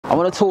I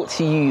want to talk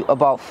to you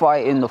about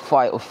fighting the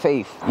fight of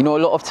faith. You know,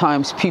 a lot of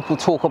times people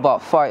talk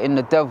about fighting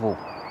the devil,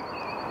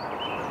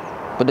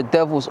 but the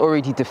devil's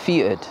already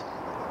defeated.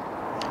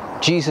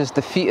 Jesus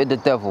defeated the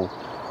devil.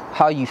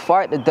 How you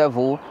fight the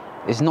devil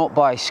is not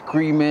by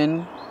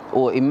screaming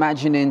or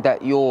imagining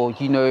that you're,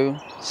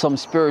 some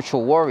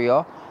spiritual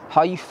warrior.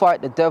 How you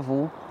fight the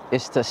devil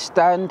is to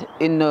stand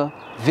in the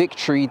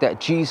victory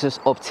that Jesus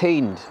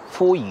obtained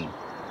for you.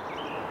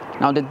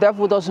 Now, the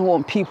devil doesn't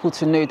want people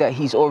to know that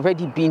he's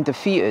already been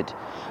defeated.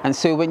 And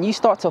so when you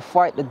start to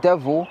fight the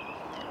devil,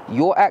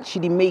 you're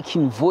actually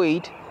making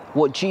void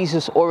what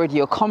Jesus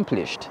already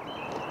accomplished.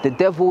 The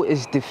devil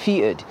is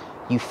defeated.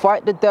 You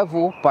fight the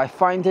devil by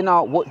finding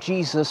out what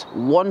Jesus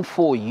won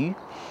for you,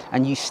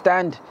 and you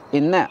stand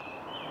in that.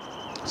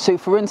 So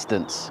for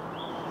instance,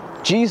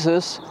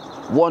 Jesus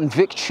won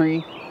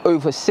victory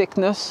over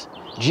sickness.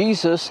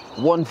 Jesus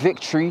won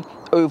victory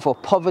over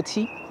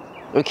poverty.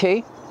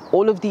 Okay?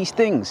 All of these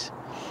things.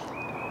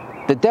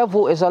 The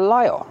devil is a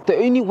liar. The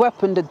only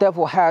weapon the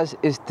devil has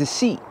is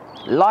deceit,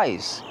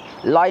 lies,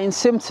 lying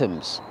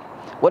symptoms.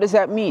 What does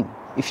that mean?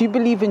 If you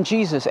believe in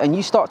Jesus and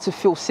you start to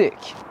feel sick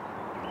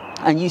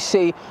and you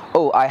say,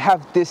 oh, I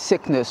have this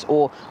sickness,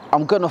 or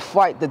I'm going to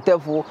fight the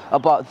devil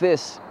about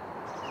this.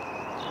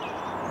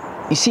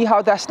 You see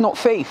how that's not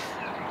faith?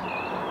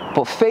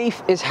 But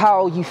faith is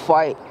how you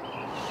fight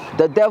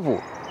the devil.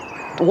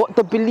 What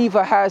the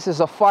believer has is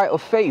a fight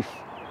of faith.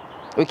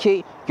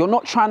 Okay, you're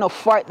not trying to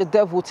fight the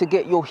devil to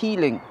get your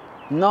healing.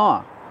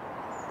 Nah.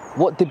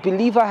 What the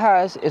believer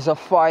has is a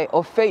fight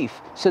of faith.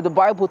 So the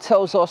Bible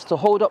tells us to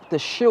hold up the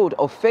shield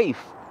of faith.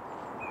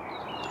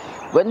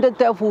 When the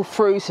devil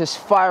throws his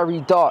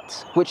fiery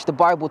darts, which the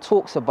Bible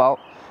talks about,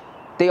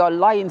 they are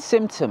lying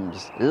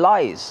symptoms,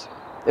 lies.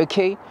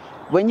 Okay,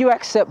 when you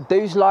accept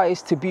those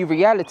lies to be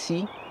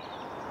reality,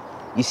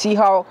 you see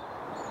how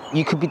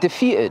you could be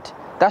defeated.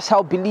 That's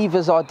how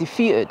believers are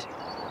defeated.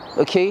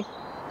 Okay.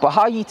 But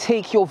how you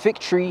take your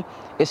victory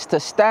is to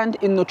stand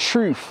in the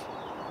truth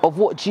of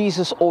what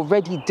Jesus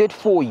already did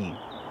for you.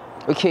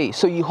 Okay,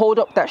 so you hold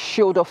up that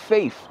shield of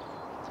faith.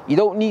 You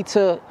don't need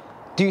to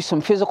do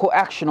some physical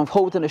action of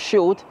holding a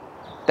shield.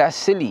 That's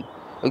silly.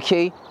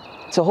 Okay,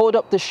 to hold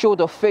up the shield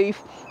of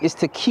faith is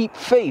to keep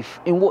faith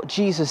in what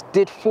Jesus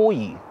did for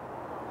you.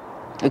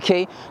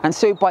 Okay, and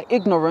so by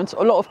ignorance,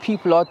 a lot of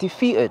people are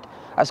defeated.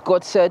 As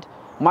God said,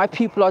 my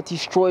people are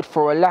destroyed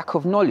for a lack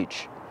of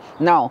knowledge.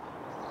 Now,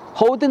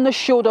 holding the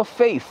shield of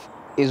faith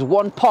is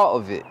one part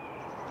of it.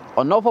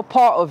 Another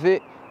part of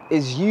it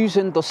is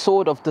using the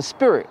sword of the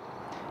Spirit.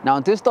 Now,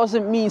 this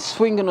doesn't mean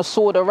swinging a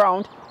sword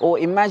around or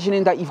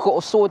imagining that you've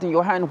got a sword in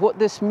your hand. What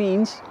this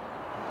means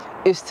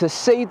is to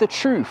say the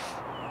truth.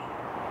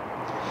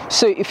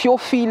 So if you're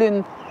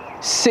feeling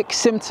sick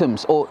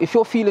symptoms, or if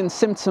you're feeling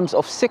symptoms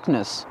of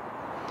sickness,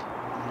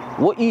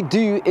 what you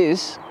do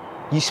is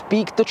you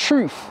speak the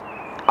truth.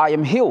 I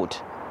am healed.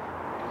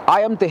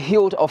 I am the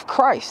healed of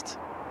Christ.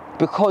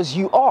 Because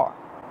you are,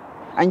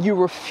 and you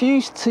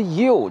refuse to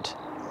yield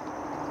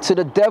to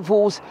the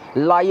devil's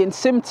lying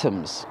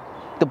symptoms.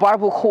 The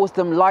Bible calls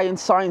them lying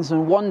signs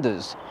and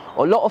wonders.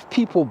 A lot of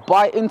people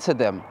buy into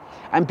them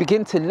and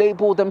begin to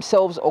label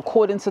themselves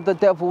according to the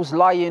devil's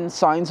lying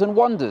signs and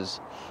wonders.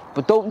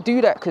 But don't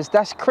do that, because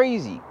that's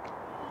crazy.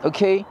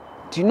 Okay?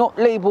 Do not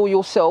label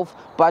yourself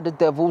by the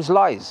devil's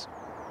lies.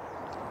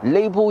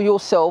 Label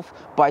yourself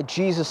by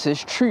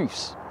Jesus's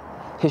truths.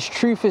 His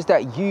truth is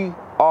that you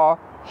are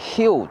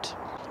healed.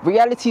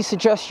 Reality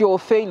suggests you're a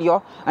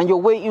failure and you're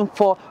waiting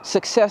for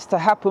success to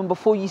happen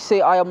before you say,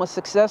 I am a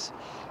success.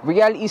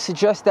 Reality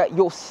suggests that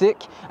you're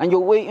sick and you're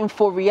waiting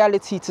for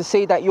reality to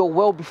say that you're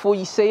well before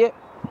you say it.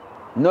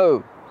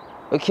 No.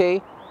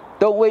 Okay?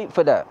 Don't wait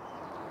for that.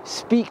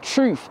 Speak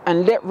truth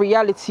and let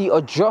reality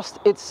adjust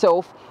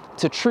itself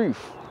to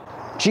truth.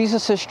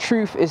 Jesus'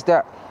 truth is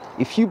that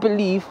if you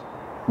believe,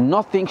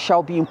 nothing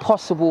shall be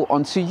impossible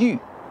unto you.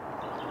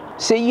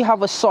 Say you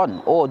have a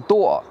son or a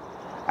daughter,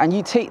 and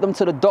you take them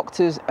to the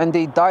doctors and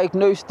they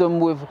diagnose them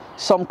with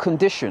some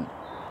condition.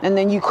 And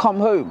then you come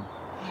home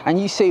and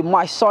you say,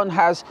 my son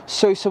has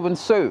so and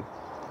so.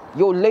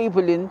 You're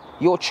labeling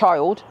your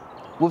child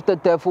with the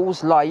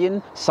devil's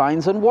lying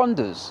signs and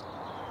wonders.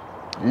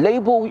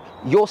 Label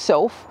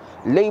yourself,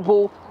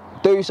 label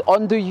those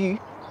under you,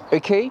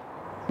 okay,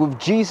 with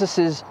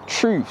Jesus's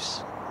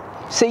truths.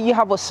 Say you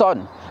have a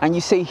son and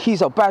you say,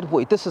 he's a bad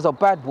boy, this is a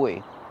bad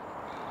boy.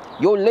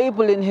 You're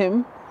labeling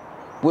him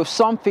with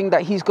something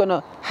that he's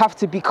gonna have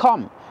to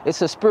become.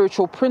 It's a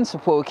spiritual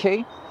principle,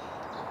 okay?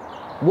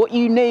 What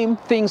you name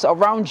things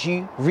around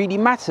you really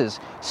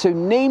matters. So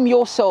name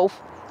yourself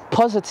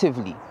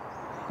positively.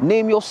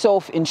 Name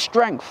yourself in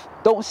strength.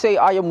 Don't say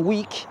I am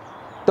weak.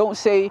 Don't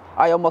say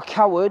I am a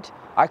coward.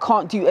 I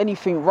can't do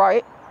anything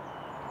right.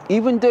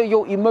 Even though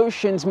your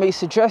emotions may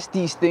suggest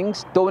these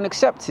things, don't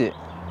accept it.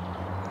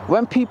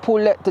 When people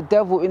let the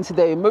devil into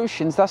their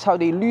emotions, that's how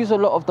they lose a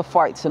lot of the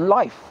fights in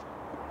life.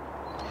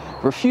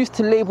 Refuse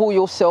to label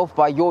yourself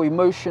by your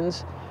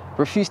emotions.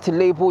 Refuse to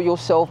label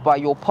yourself by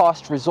your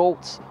past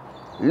results.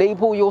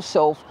 Label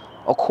yourself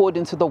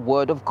according to the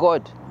word of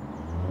God.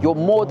 You're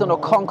more than a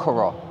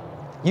conqueror.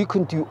 You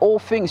can do all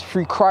things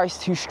through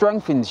Christ who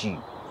strengthens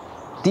you.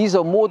 These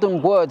are more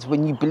than words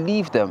when you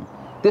believe them.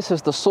 This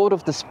is the sword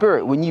of the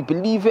Spirit. When you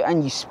believe it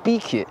and you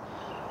speak it,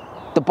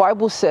 the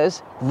Bible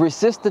says,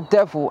 resist the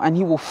devil and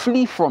he will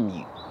flee from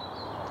you.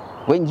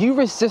 When you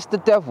resist the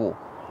devil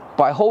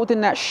by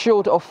holding that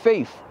shield of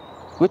faith,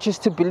 which is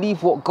to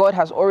believe what God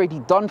has already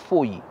done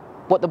for you,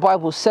 what the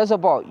Bible says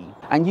about you,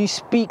 and you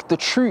speak the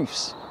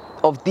truths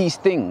of these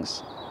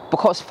things,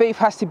 because faith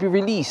has to be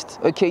released,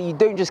 okay? You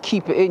don't just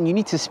keep it in, you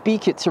need to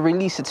speak it to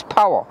release its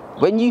power.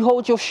 When you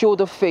hold your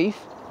shield of faith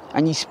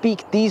and you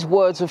speak these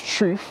words of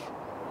truth,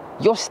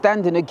 you're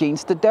standing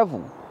against the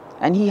devil.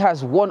 And he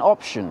has one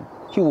option: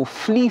 he will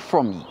flee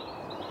from you.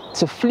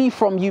 To flee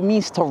from you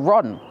means to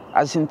run,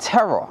 as in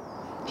terror.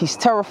 He's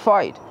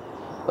terrified,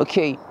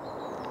 okay?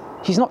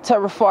 He's not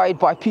terrified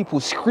by people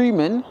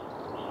screaming.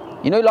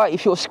 You know, like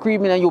if you're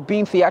screaming and you're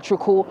being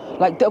theatrical,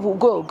 like, devil,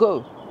 go,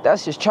 go.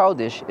 That's just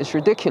childish. It's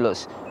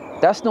ridiculous.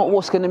 That's not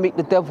what's going to make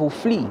the devil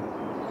flee.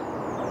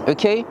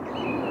 Okay?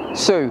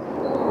 So,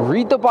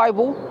 read the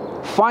Bible,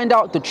 find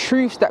out the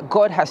truths that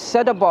God has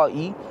said about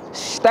you,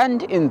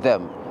 stand in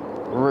them,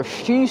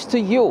 refuse to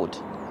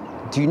yield.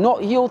 Do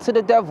not yield to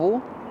the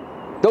devil.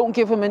 Don't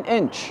give him an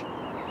inch.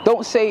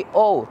 Don't say,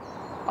 oh,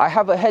 I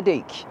have a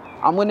headache,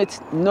 I'm going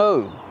to...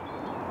 No.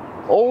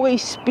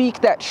 Always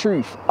speak that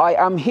truth. I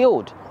am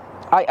healed.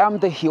 I am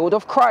the healed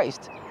of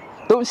Christ.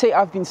 Don't say,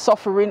 I've been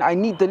suffering, I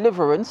need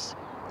deliverance.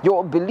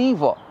 You're a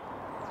believer.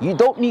 You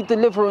don't need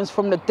deliverance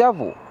from the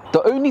devil.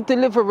 The only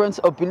deliverance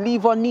a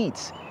believer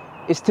needs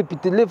is to be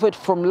delivered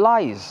from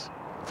lies,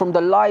 from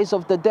the lies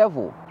of the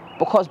devil.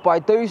 Because by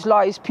those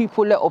lies,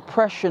 people let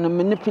oppression and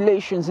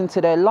manipulations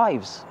into their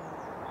lives.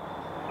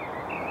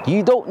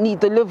 You don't need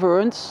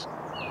deliverance.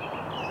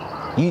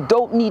 You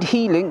don't need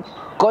healing.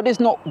 God is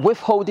not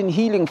withholding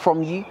healing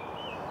from you.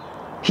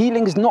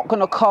 Healing is not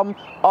going to come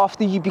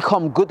after you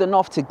become good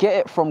enough to get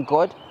it from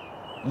God.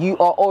 You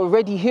are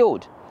already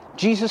healed.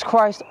 Jesus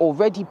Christ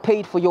already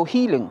paid for your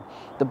healing.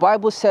 The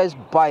Bible says,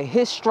 by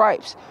his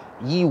stripes,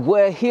 ye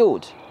were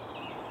healed.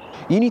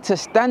 You need to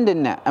stand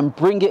in that and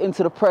bring it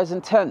into the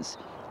present tense.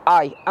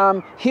 I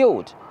am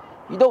healed.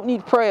 You don't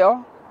need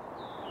prayer.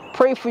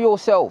 Pray for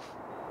yourself.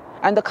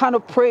 And the kind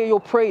of prayer you're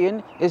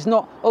praying is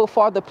not, oh,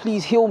 Father,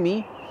 please heal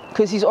me,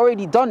 because he's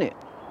already done it.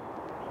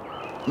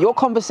 Your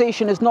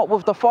conversation is not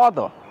with the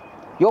Father.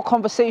 Your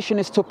conversation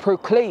is to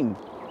proclaim,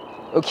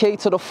 okay,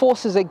 to the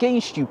forces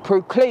against you.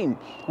 Proclaim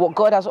what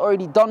God has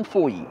already done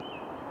for you.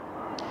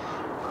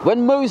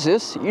 When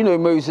Moses, you know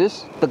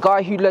Moses, the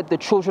guy who led the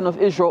children of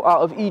Israel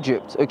out of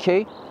Egypt,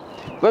 okay?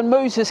 When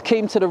Moses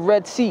came to the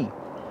Red Sea,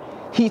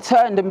 he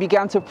turned and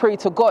began to pray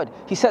to God.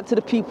 He said to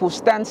the people,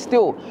 stand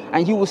still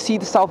and you will see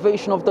the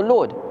salvation of the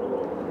Lord.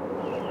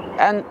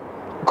 And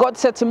God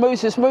said to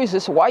Moses,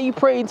 Moses, why are you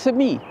praying to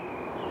me?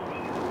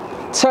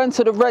 Turn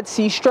to the Red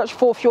Sea, stretch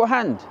forth your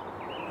hand.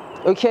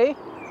 Okay?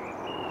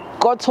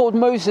 God told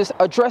Moses,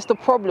 address the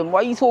problem.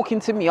 Why are you talking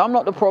to me? I'm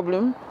not the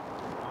problem.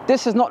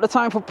 This is not the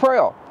time for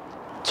prayer.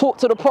 Talk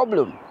to the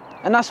problem.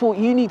 And that's what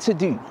you need to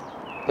do.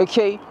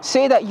 Okay?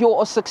 Say that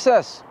you're a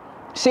success.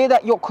 Say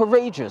that you're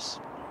courageous.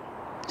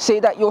 Say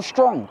that you're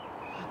strong.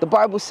 The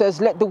Bible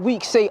says, let the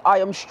weak say, I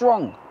am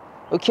strong.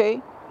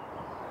 Okay?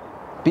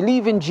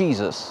 Believe in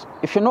Jesus.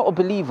 If you're not a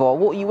believer,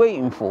 what are you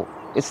waiting for?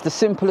 It's the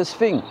simplest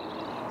thing.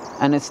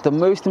 And it's the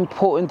most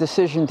important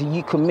decision that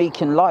you can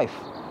make in life.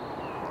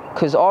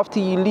 Because after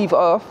you leave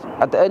earth,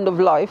 at the end of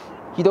life,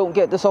 you don't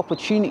get this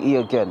opportunity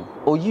again.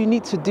 All you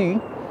need to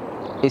do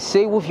is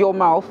say with your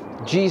mouth,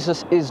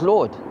 Jesus is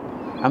Lord.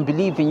 And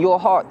believe in your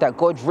heart that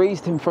God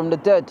raised him from the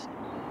dead.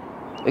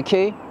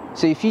 Okay?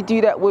 So if you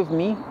do that with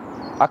me,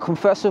 I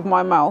confess with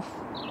my mouth,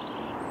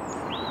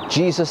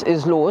 Jesus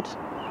is Lord.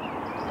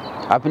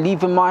 I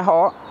believe in my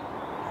heart,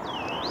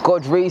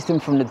 God raised him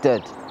from the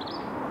dead.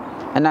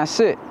 And that's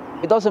it.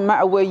 It doesn't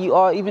matter where you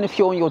are, even if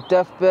you're on your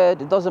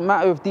deathbed. It doesn't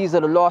matter if these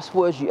are the last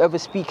words you ever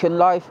speak in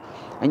life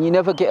and you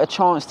never get a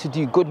chance to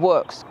do good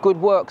works.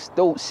 Good works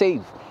don't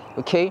save,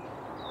 okay?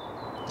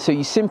 So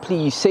you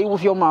say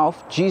with your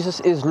mouth, Jesus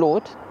is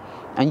Lord,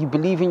 and you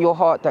believe in your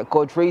heart that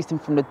God raised him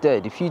from the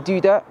dead. If you do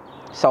that,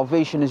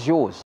 salvation is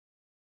yours.